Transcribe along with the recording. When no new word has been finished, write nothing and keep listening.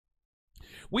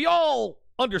We all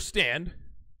understand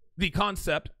the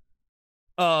concept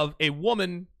of a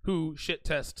woman who shit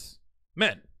tests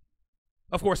men.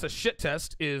 Of course, a shit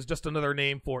test is just another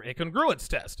name for a congruence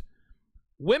test.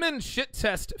 Women shit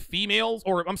test females,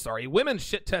 or I'm sorry, women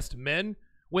shit test men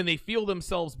when they feel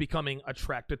themselves becoming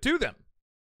attracted to them.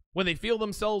 When they feel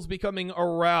themselves becoming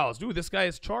aroused. Ooh, this guy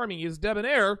is charming, he is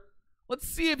debonair. Let's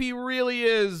see if he really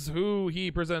is who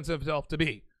he presents himself to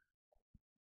be.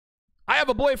 I have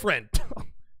a boyfriend.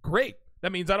 Great.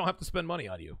 That means I don't have to spend money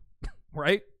on you.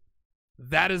 Right?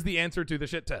 That is the answer to the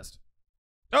shit test.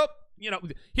 Oh,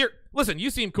 here, listen, you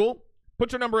seem cool.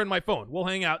 Put your number in my phone. We'll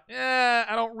hang out.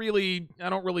 I don't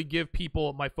really give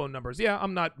people my phone numbers. Yeah,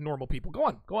 I'm not normal people. Go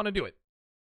on and do it.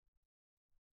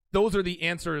 Those are the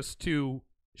answers to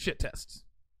shit tests.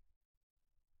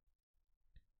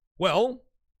 Well,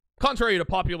 contrary to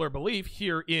popular belief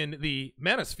here in the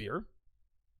manosphere,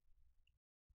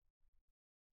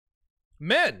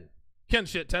 men can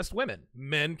shit test women.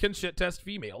 Men can shit test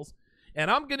females. And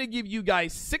I'm going to give you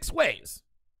guys 6 ways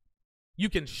you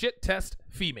can shit test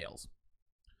females.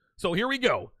 So here we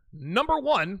go. Number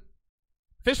 1,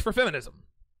 fish for feminism.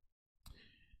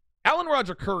 Alan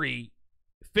Roger Curry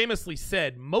famously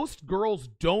said most girls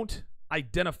don't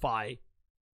identify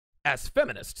as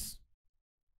feminists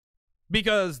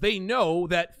because they know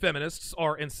that feminists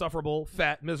are insufferable,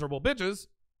 fat, miserable bitches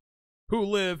who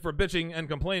live for bitching and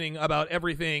complaining about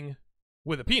everything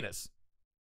with a penis.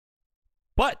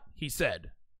 But, he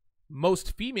said,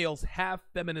 most females have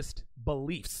feminist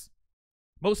beliefs.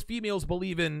 Most females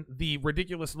believe in the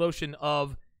ridiculous notion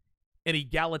of an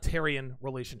egalitarian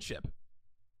relationship.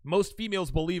 Most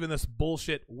females believe in this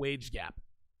bullshit wage gap.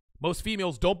 Most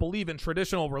females don't believe in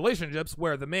traditional relationships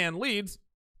where the man leads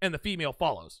and the female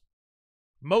follows.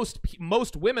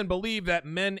 Most women believe that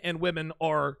men and women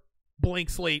are blank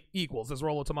slate equals, as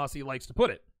Rollo Tomassi likes to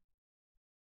put it.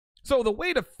 So the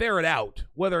way to ferret out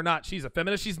whether or not she's a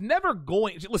feminist, she's never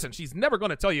going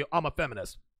to tell you, I'm a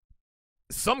feminist.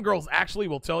 Some girls actually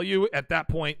will tell you at that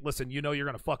point, listen, you're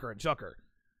going to fuck her and chuck her.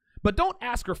 But don't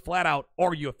ask her flat out,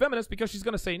 are you a feminist? Because she's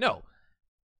going to say no.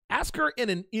 Ask her in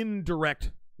an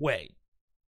indirect way,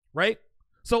 right?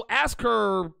 So ask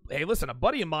her, hey, listen, a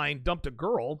buddy of mine dumped a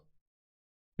girl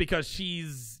because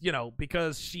she's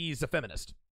a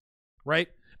feminist, right?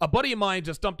 A buddy of mine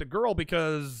just dumped a girl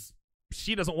because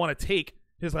she doesn't want to take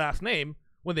his last name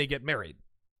when they get married.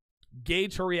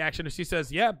 Gauge her reaction. If she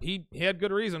says, yeah, he had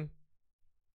good reason.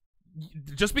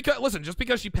 Just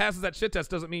because she passes that shit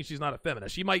test doesn't mean she's not a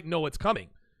feminist. She might know it's coming.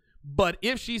 But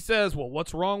if she says, well,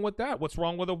 what's wrong with that? What's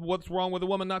wrong with a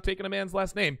woman not taking a man's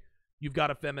last name? You've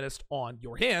got a feminist on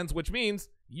your hands, which means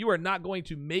you are not going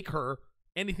to make her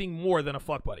anything more than a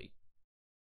fuck buddy.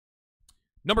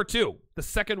 Number 2, the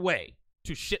second way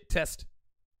to shit test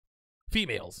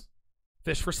females.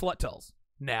 Fish for slut tells.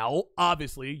 Now,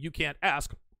 obviously, you can't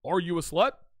ask, are you a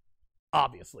slut?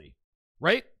 Obviously,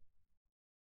 right?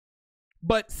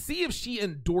 But see if she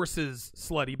endorses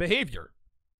slutty behavior.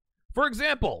 For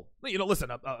example,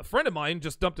 listen, a friend of mine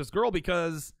just dumped his girl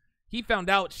because he found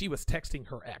out she was texting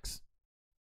her ex.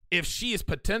 If she is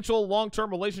potential long-term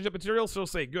relationship material, she'll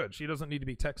say, good, she doesn't need to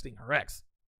be texting her ex.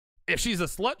 If she's a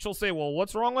slut, she'll say, well,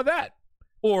 what's wrong with that?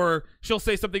 Or she'll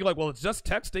say something like, well, it's just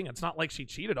texting. It's not like she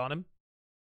cheated on him.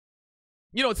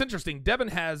 It's interesting. Devin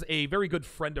has a very good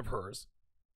friend of hers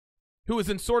who is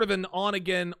in sort of an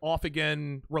on-again,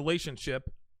 off-again relationship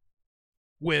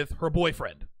with her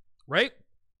boyfriend, right?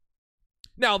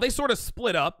 Now, they sort of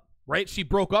split up, right? She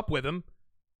broke up with him,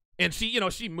 and she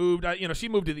moved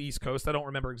to the East Coast. I don't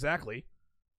remember exactly.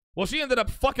 Well, she ended up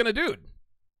fucking a dude.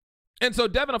 And so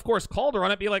Devin, of course, called her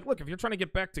on it, be like, look, if you're trying to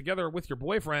get back together with your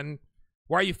boyfriend,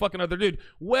 why are you fucking another dude?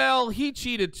 Well, he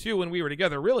cheated too when we were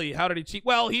together. Really? How did he cheat?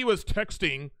 Well, he was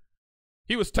texting.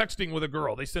 He was texting with a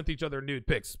girl. They sent each other nude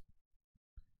pics.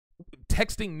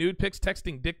 Texting nude pics,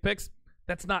 texting dick pics,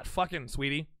 that's not fucking,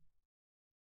 sweetie.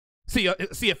 See,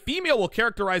 a female will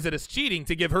characterize it as cheating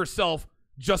to give herself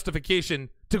justification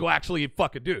to go actually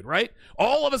fuck a dude, right?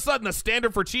 All of a sudden, the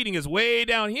standard for cheating is way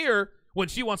down here when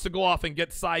she wants to go off and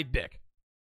get side dick,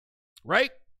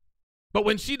 right? But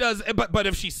when she does, but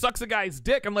if she sucks a guy's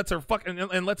dick and lets him fuck her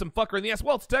in the ass,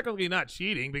 well, it's technically not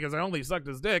cheating because I only sucked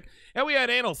his dick and we had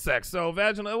anal sex, so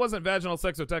it wasn't vaginal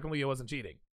sex, so technically it wasn't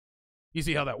cheating. You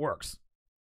see how that works?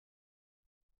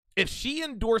 If she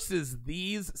endorses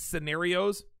these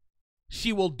scenarios,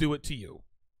 she will do it to you.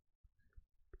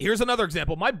 Here's another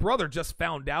example. My brother just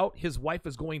found out his wife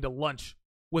is going to lunch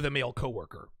with a male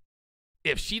coworker.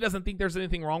 If she doesn't think there's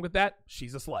anything wrong with that,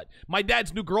 she's a slut. My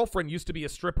dad's new girlfriend used to be a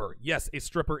stripper. Yes, a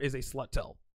stripper is a slut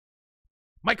tell.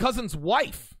 My cousin's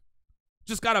wife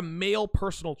just got a male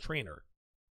personal trainer.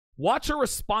 Watch her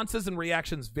responses and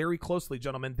reactions very closely,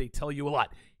 gentlemen. They tell you a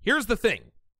lot. Here's the thing.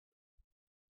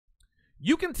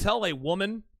 You can tell a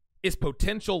woman is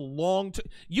potential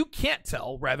you can't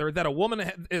tell, rather, that a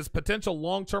woman is potential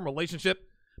long-term relationship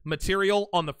material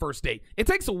on the first date. It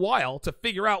takes a while to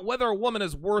figure out whether a woman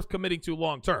is worth committing to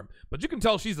long-term, but you can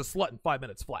tell she's a slut in 5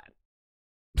 minutes flat.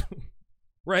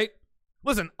 Right?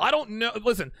 Listen, I don't know.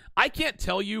 Listen, I can't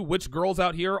tell you which girls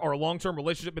out here are long-term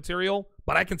relationship material,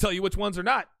 but I can tell you which ones are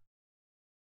not.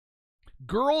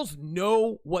 Girls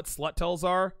know what slut tells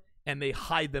are, and they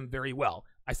hide them very well.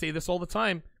 I say this all the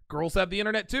time. Girls have the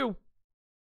internet too.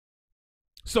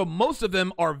 So most of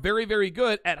them are very, very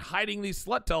good at hiding these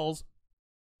slut tells,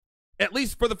 at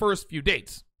least for the first few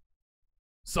dates.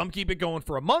 Some keep it going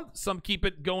for a month. Some keep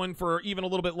it going for even a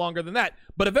little bit longer than that.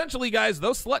 But eventually, guys,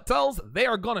 those slut tells, they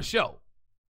are going to show.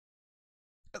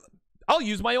 I'll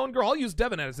use my own girl. I'll use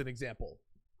Devin as an example.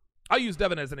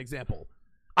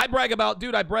 I brag about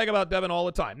Devin all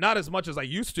the time. Not as much as I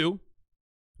used to,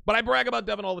 but I brag about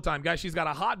Devin all the time. Guys, she's got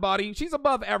a hot body. She's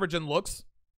above average in looks,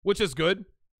 which is good,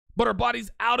 but her body's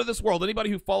out of this world. Anybody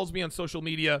who follows me on social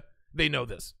media, they know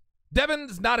this.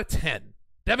 Devin's not a 10.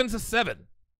 Devin's a 7.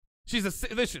 She's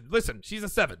a, listen, she's a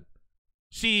 7.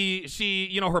 She,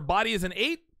 you know, her body is an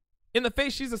 8. In the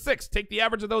face, she's a 6. Take the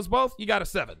average of those both, you got a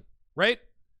 7, right?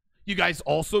 You guys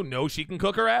also know she can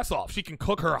cook her ass off. She can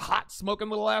cook her hot, smoking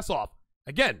little ass off.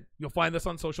 Again, you'll find this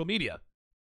on social media.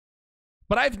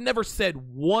 But I've never said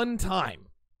one time,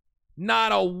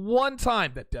 not a one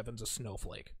time, that Devin's a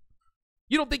snowflake.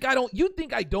 You think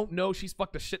I don't know she's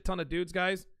fucked a shit ton of dudes,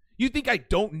 guys? You think I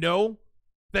don't know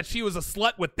that she was a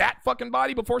slut with that fucking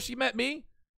body before she met me?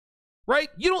 Right?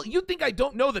 You think I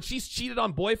don't know that she's cheated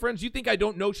on boyfriends? You think I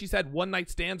don't know she's had one-night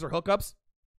stands or hookups?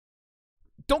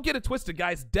 Don't get it twisted,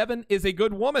 guys. Devin is a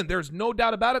good woman. There's no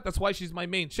doubt about it. That's why she's my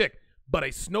main chick. But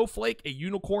a snowflake, a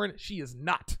unicorn, she is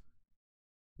not.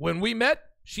 When we met,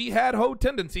 she had hoe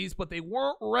tendencies, but they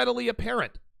weren't readily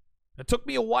apparent. It took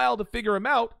me a while to figure them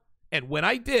out, and when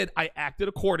I did, I acted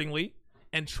accordingly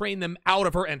and trained them out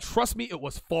of her, and trust me, it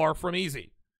was far from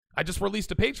easy. I just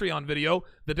released a Patreon video,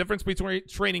 the difference between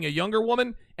training a younger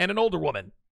woman and an older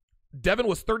woman. Devin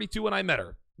was 32 when I met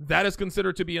her. That is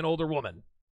considered to be an older woman.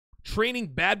 Training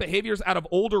bad behaviors out of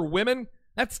older women,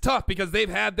 that's tough because they've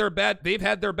had their bad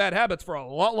habits for a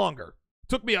lot longer.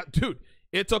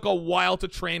 It took a while to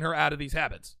train her out of these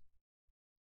habits.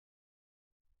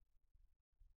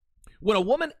 When a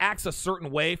woman acts a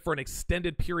certain way for an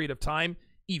extended period of time,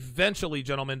 eventually,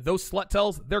 gentlemen, those slut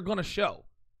tells, they're going to show.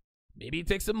 Maybe it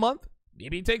takes a month,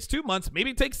 maybe it takes 2 months, maybe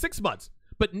it takes 6 months,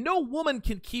 but no woman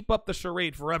can keep up the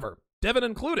charade forever, Devin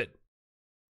included.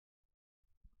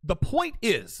 The point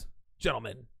is,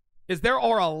 gentlemen, is there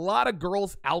are a lot of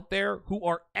girls out there who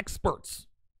are experts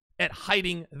at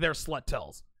hiding their slut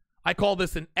tells. I call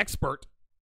this an expert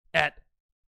at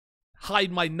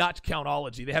hide my notch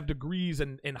countology. They have degrees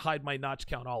in hide my notch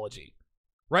countology,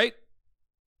 right?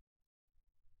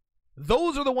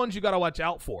 Those are the ones you got to watch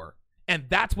out for, and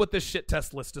that's what this shit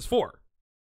test list is for.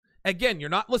 Again, you're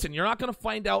not going to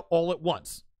find out all at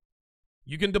once.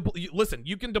 You can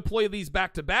deploy these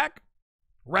back to back,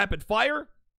 rapid fire,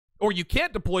 or you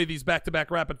can't deploy these back to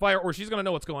back rapid fire, or she's going to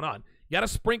know what's going on. You got to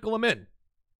sprinkle them in.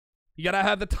 You got to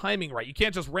have the timing right. You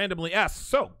can't just randomly ask,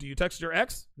 so, do you text your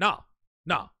ex? Nah.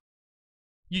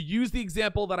 You use the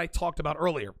example that I talked about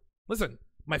earlier. Listen,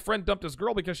 my friend dumped his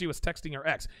girl because she was texting her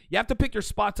ex. You have to pick your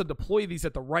spots and deploy these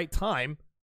at the right time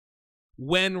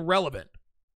when relevant.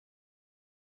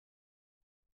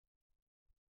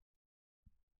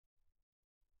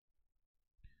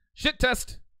 Shit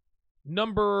test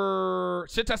number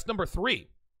 3.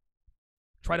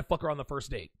 Try to fuck her on the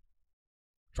first date.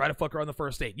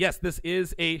 Yes, this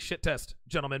is a shit test,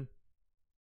 gentlemen.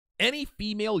 Any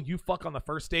female you fuck on the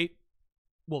first date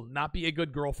will not be a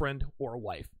good girlfriend or a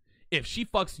wife. If she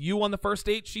fucks you on the first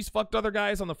date, she's fucked other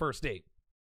guys on the first date.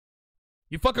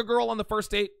 You fuck a girl on the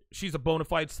first date, she's a bona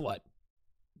fide slut.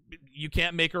 You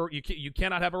can't make her, you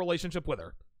cannot have a relationship with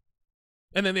her.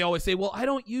 And then they always say, well, I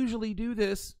don't usually do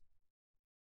this.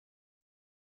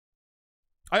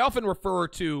 I often refer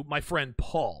to my friend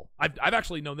Paul. I've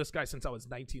actually known this guy since I was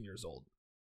 19 years old.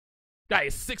 Guy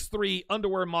is 6'3",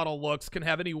 underwear model looks, can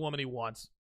have any woman he wants.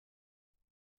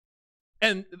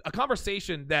 And a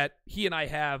conversation that he and I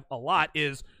have a lot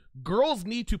is girls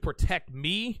need to protect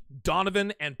me,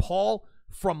 Donovan, and Paul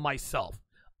from myself.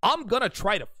 I'm going to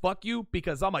try to fuck you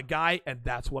because I'm a guy and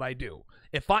that's what I do.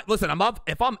 If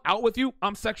I'm out with you,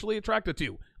 I'm sexually attracted to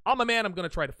you. I'm a man, I'm going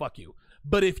to try to fuck you.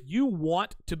 But if you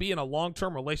want to be in a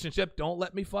long-term relationship, don't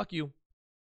let me fuck you.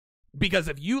 Because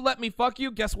if you let me fuck you,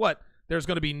 guess what? There's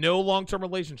going to be no long-term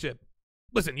relationship.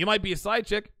 Listen, you might be a side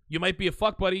chick, you might be a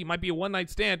fuck buddy, you might be a one-night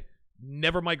stand,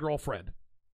 never my girlfriend.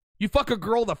 You fuck a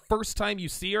girl the first time you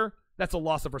see her, that's a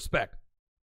loss of respect.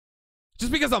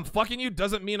 Just because I'm fucking you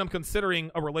doesn't mean I'm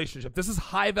considering a relationship. This is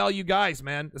high-value guys,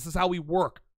 man. This is how we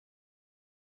work.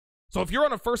 So if you're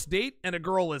on a first date and a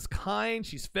girl is kind,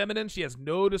 she's feminine, she has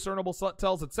no discernible slut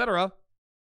tells, etc.,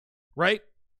 right?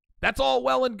 That's all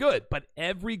well and good, but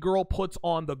every girl puts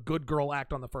on the good girl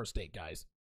act on the first date, guys.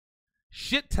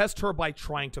 Shit test her by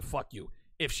trying to fuck you.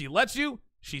 If she lets you,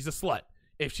 she's a slut.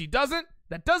 If she doesn't,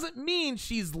 that doesn't mean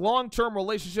she's long-term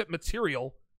relationship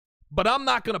material, but I'm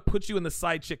not going to put you in the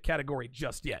side chick category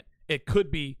just yet. It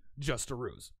could be just a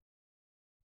ruse.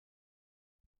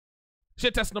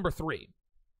 Shit test number 3.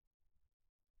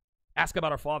 Ask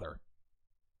about her father.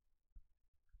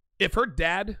 If her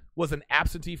dad was an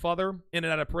absentee father in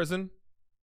and out of prison,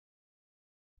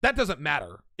 that doesn't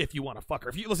matter if you want to fuck her.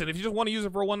 If you just want to use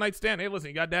it for a one-night stand, hey, listen,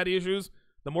 you got daddy issues,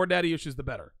 the more daddy issues, the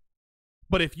better.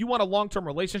 But if you want a long-term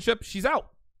relationship, she's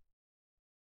out.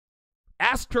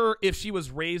 Ask her if she was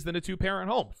raised in a two-parent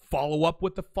home. Follow up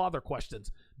with the father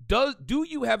questions. Do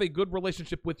you have a good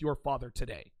relationship with your father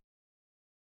today?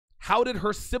 How did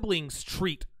her siblings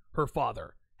treat her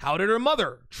father? How did her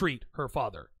mother treat her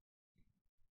father?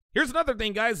 Here's another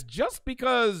thing, guys. Just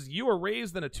because you were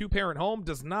raised in a two-parent home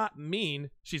does not mean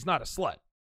she's not a slut.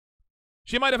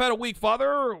 She might have had a weak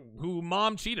father who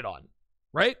mom cheated on,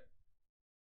 right?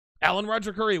 Alan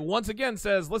Roger Curry once again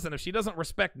says, listen, if she doesn't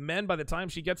respect men by the time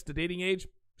she gets to dating age,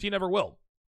 she never will.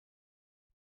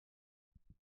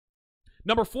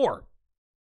 Number 4,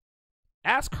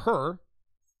 ask her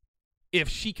if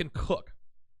she can cook.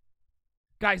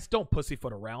 Guys, don't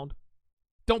pussyfoot around.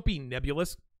 Don't be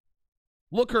nebulous.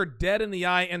 Look her dead in the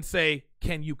eye and say,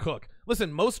 can you cook?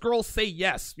 Listen, most girls say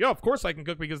yes. Yeah, of course I can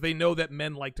cook because they know that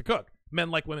men like to cook. Men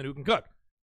like women who can cook.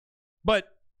 But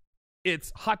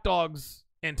it's hot dogs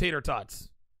and tater tots,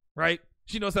 right?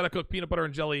 She knows how to cook peanut butter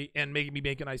and jelly and make me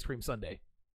make an ice cream sundae.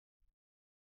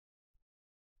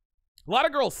 A lot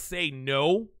of girls say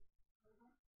no,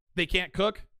 they can't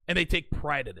cook, and they take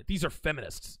pride in it. These are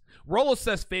feminists. Rollo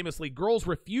says famously, girls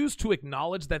refuse to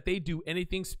acknowledge that they do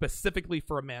anything specifically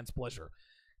for a man's pleasure.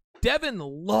 Devin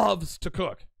loves to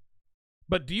cook.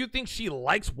 But do you think she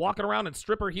likes walking around in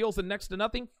stripper heels and next to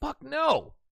nothing? Fuck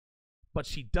no. But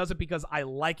she does it because I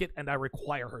like it and I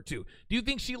require her to. Do you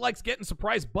think she likes getting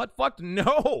surprised butt fucked?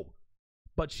 No.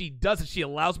 But she does it. She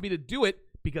allows me to do it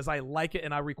because I like it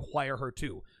and I require her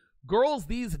to. Girls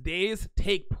these days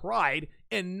take pride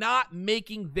in not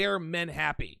making their men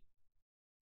happy.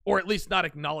 Or at least not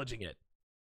acknowledging it.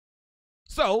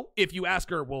 So, if you ask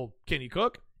her, well, can you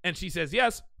cook? And she says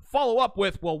yes, follow up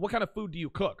with, well, what kind of food do you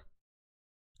cook?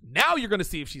 Now you're going to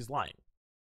see if she's lying.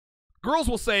 Girls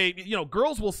will say,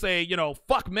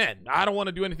 fuck men. I don't want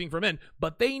to do anything for men.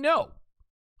 But they know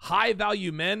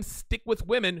high-value men stick with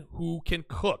women who can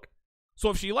cook. So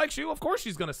if she likes you, of course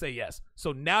she's going to say yes.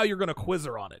 So now you're going to quiz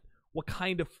her on it. What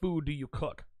kind of food do you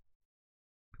cook?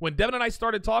 When Devin and I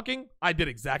started talking, I did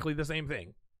exactly the same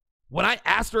thing. When I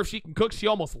asked her if she can cook, she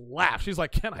almost laughed. She's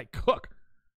like, can I cook?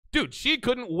 Dude, she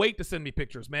couldn't wait to send me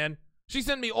pictures, man. She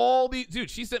sent me all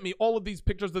of these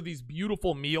pictures of these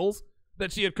beautiful meals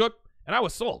that she had cooked, and I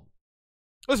was sold.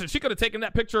 Listen, she could have taken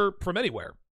that picture from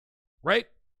anywhere, right?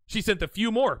 She sent a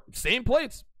few more, same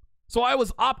plates. So I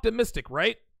was optimistic,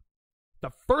 right?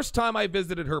 The first time I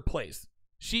visited her place,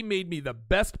 she made me the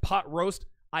best pot roast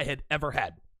I had ever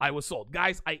had. I was sold.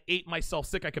 Guys, I ate myself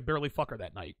sick. I could barely fuck her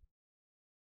that night.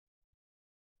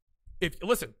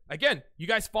 Listen, again, you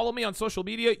guys follow me on social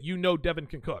media, you know Devin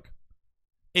can cook.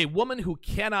 A woman who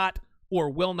cannot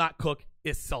or will not cook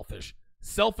is selfish.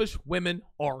 Selfish women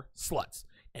are sluts.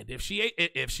 And if she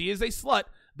is a slut,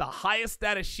 the highest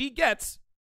status she gets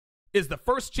is the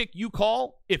first chick you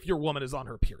call if your woman is on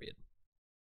her period.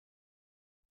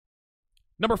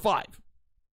 Number 5.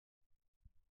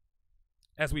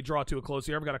 As we draw to a close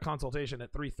here, I've got a consultation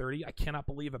at 3:30. I cannot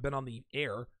believe I've been on the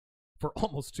air for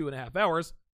almost 2.5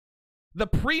 hours. The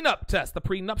prenup test, the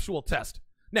prenuptial test.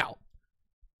 Now,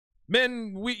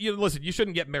 men, listen, you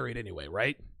shouldn't get married anyway,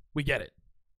 right? We get it.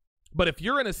 But if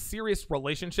you're in a serious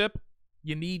relationship,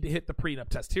 you need to hit the prenup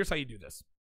test. Here's how you do this.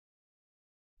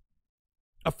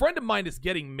 A friend of mine is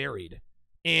getting married,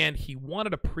 and he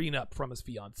wanted a prenup from his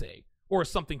fiancée, or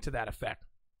something to that effect.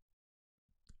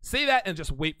 Say that and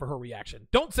just wait for her reaction.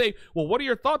 Don't say, well, what are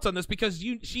your thoughts on this? Because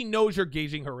she knows you're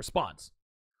gauging her response.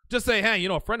 Just say, hey,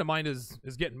 a friend of mine is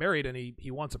getting married, and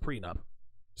he wants a prenup.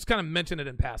 Just kind of mention it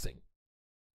in passing.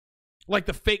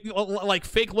 Like fake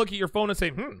look at your phone and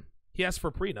say, he asked for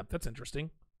a prenup. That's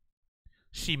interesting.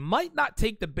 She might not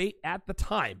take the bait at the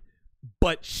time,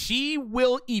 but she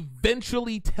will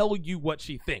eventually tell you what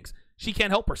she thinks. She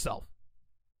can't help herself.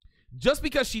 Just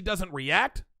because she doesn't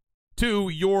react to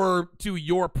your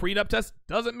prenup test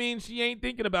doesn't mean she ain't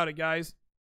thinking about it, guys.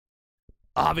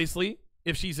 Obviously,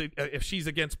 if she's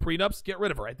against prenups, get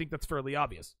rid of her. I think that's fairly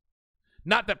obvious.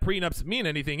 Not that prenups mean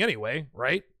anything anyway,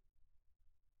 right?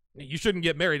 You shouldn't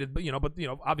get married, but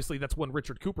obviously that's one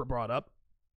Richard Cooper brought up.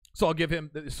 So I'll give him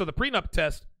the prenup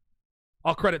test.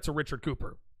 I'll credit to Richard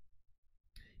Cooper.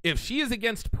 If she is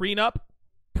against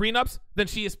prenups, then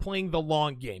she is playing the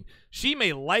long game. She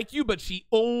may like you, but she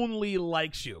only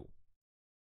likes you.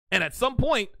 And at some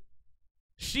point,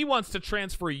 she wants to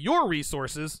transfer your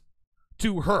resources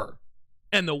to her.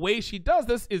 And the way she does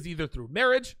this is either through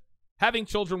marriage, having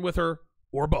children with her,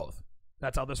 or both.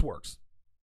 That's how this works.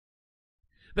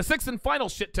 The sixth and final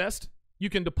shit test you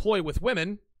can deploy with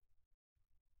women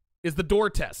is the door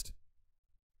test.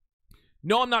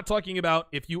 No, I'm not talking about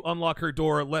if you unlock her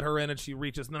door, let her in, and she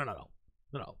reaches. No.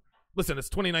 Listen, it's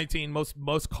 2019.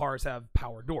 Most cars have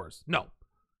power doors. No.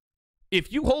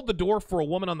 If you hold the door for a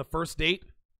woman on the first date,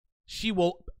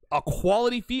 a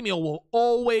quality female will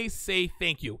always say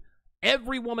thank you.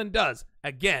 Every woman does.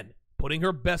 Again, putting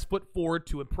her best foot forward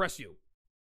to impress you.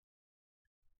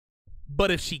 But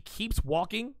if she keeps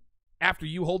walking after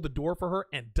you hold the door for her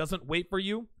and doesn't wait for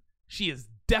you, she is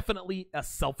definitely a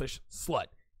selfish slut.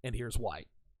 And here's why.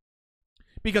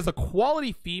 Because a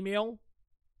quality female,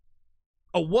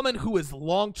 a woman who is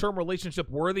long-term relationship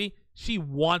worthy, she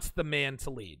wants the man to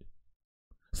lead.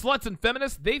 Sluts and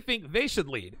feminists, they think they should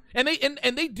lead. And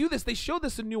they do this, they show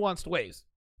this in nuanced ways,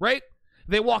 right?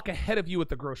 They walk ahead of you at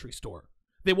the grocery store.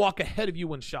 They walk ahead of you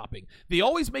when shopping. They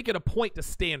always make it a point to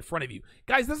stay in front of you.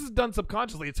 Guys, this is done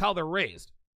subconsciously. It's how they're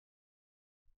raised.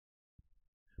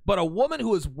 But a woman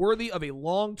who is worthy of a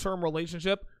long-term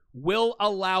relationship will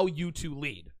allow you to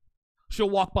lead. She'll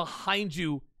walk behind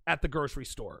you at the grocery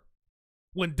store.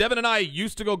 When Devin and I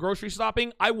used to go grocery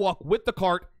shopping, I walk with the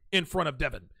cart in front of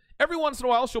Devin. Every once in a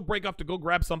while, she'll break up to go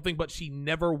grab something, but she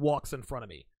never walks in front of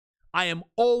me. I am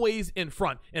always in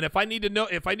front. And if I need to know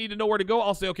where to go,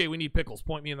 I'll say, okay, we need pickles.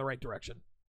 Point me in the right direction.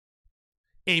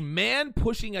 A man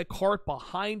pushing a cart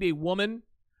behind a woman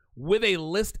with a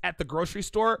list at the grocery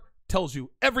store tells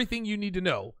you everything you need to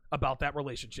know about that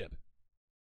relationship.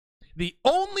 The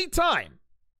only time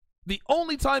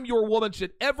your woman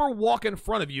should ever walk in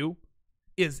front of you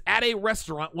is at a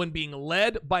restaurant when being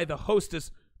led by the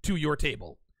hostess to your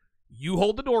table. You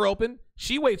hold the door open,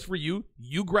 she waits for you,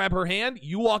 you grab her hand,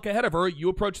 you walk ahead of her, you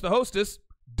approach the hostess,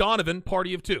 Donovan,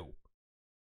 party of two.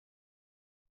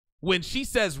 When she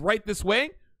says right this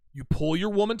way, you pull your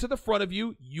woman to the front of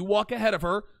you, you walk ahead of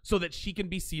her so that she can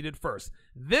be seated first.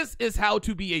 This is how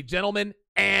to be a gentleman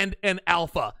and an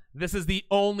alpha. This is the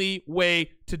only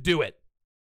way to do it.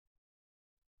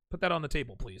 Put that on the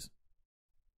table, please.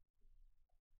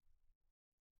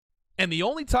 And the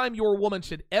only time your woman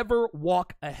should ever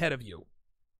walk ahead of you.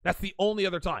 That's the only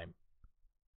other time.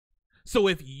 So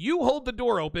if you hold the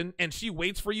door open and she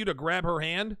waits for you to grab her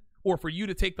hand or for you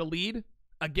to take the lead,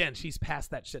 again, she's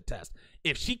passed that shit test.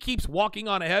 If she keeps walking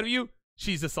on ahead of you,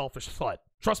 she's a selfish slut.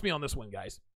 Trust me on this one,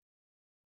 guys.